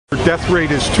Death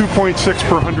rate is 2.6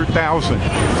 per 100,000.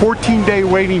 14-day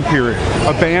waiting period.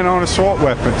 A ban on assault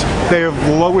weapons. They have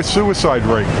the lowest suicide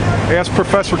rate. Ask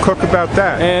Professor Cook about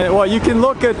that. And well, you can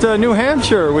look at New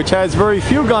Hampshire, which has very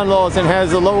few gun laws and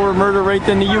has a lower murder rate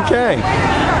than the UK.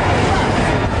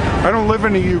 I don't live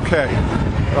in the UK.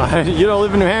 You don't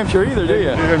live in New Hampshire either, do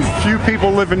you? And few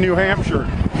people live in New Hampshire.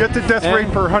 Get the death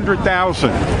rate per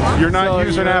 100,000. You're not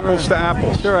using apples to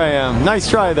apples. Sure I am. Nice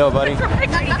try though, buddy.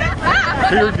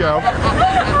 Here you go.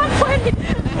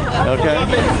 Okay.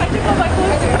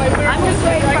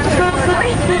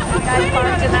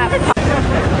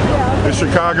 Is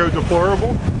Chicago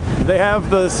deplorable? They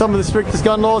have some of the strictest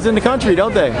gun laws in the country,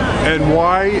 don't they? And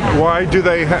why do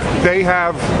they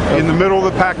have in the middle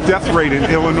of the pack death rate in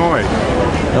Illinois?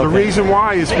 The reason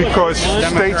why is because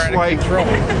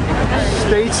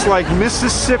states like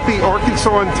Mississippi,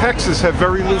 Arkansas, and Texas have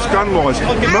very loose gun laws.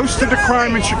 Most of the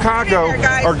crime in Chicago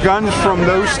are guns from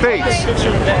those states.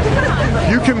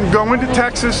 You can go into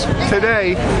Texas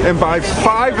today and buy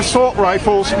 5 assault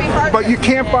rifles, but you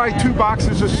can't buy 2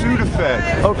 boxes of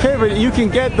Sudafed. Okay, but you can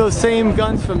get those same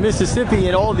guns from Mississippi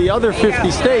and all the other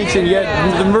 50 states, and yet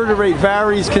the murder rate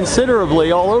varies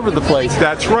considerably all over the place.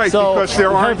 That's right, so because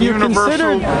there aren't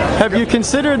universal... Have you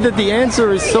considered that the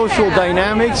answer is social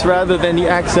dynamics rather than the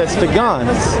access to guns?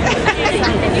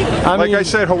 I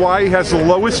said, Hawaii has the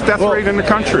lowest death rate in the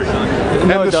country.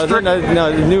 No, it doesn't.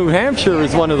 No, New Hampshire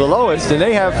is one of the lowest, and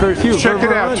they have very few. Check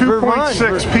it out,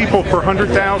 2.6 people per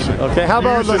 100,000. Okay, how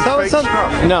about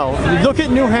No, look at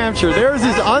New Hampshire. Theirs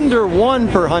is under 1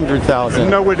 per 100,000.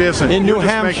 No, it isn't. In New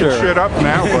Hampshire. Making shit up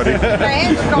now, buddy.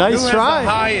 Nice try.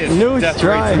 Nice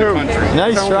try.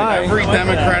 Nice try. Every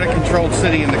Democratic-controlled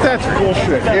city in the country. That's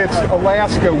bullshit. It's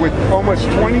Alaska with almost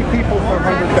 20 people per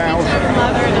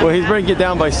 100,000. Well, he's breaking it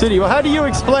down by city. Well, how do you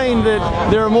explain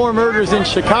that there are more murders in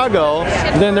Chicago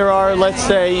than there are, let's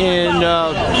say,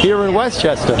 here in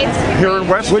Westchester? Here in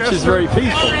Westchester? Which is very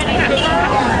peaceful.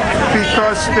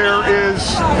 Because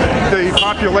the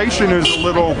population is a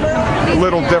little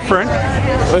different.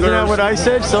 Isn't that what I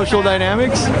said? Social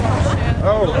dynamics?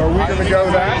 Oh, are we going to go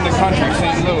that? In the country,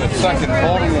 St. Louis, second,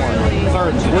 Baltimore,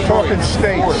 third, We're talking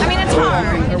states. I mean, it's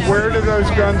hard. And where do those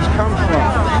guns come from?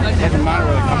 It doesn't matter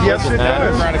where they come from. Yes, it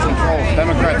does. Democratic control.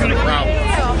 Democrats are the problem.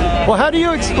 Well, how do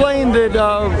you explain that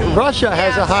Russia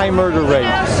has a high murder rate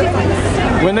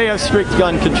when they have strict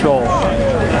gun control?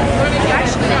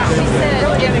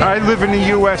 I live in the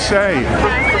USA.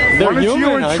 They're Why don't human,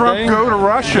 you and Trump go to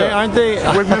Russia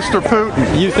with Mr.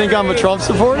 Putin? You think I'm a Trump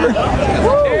supporter?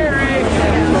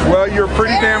 Well, you're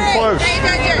pretty damn close.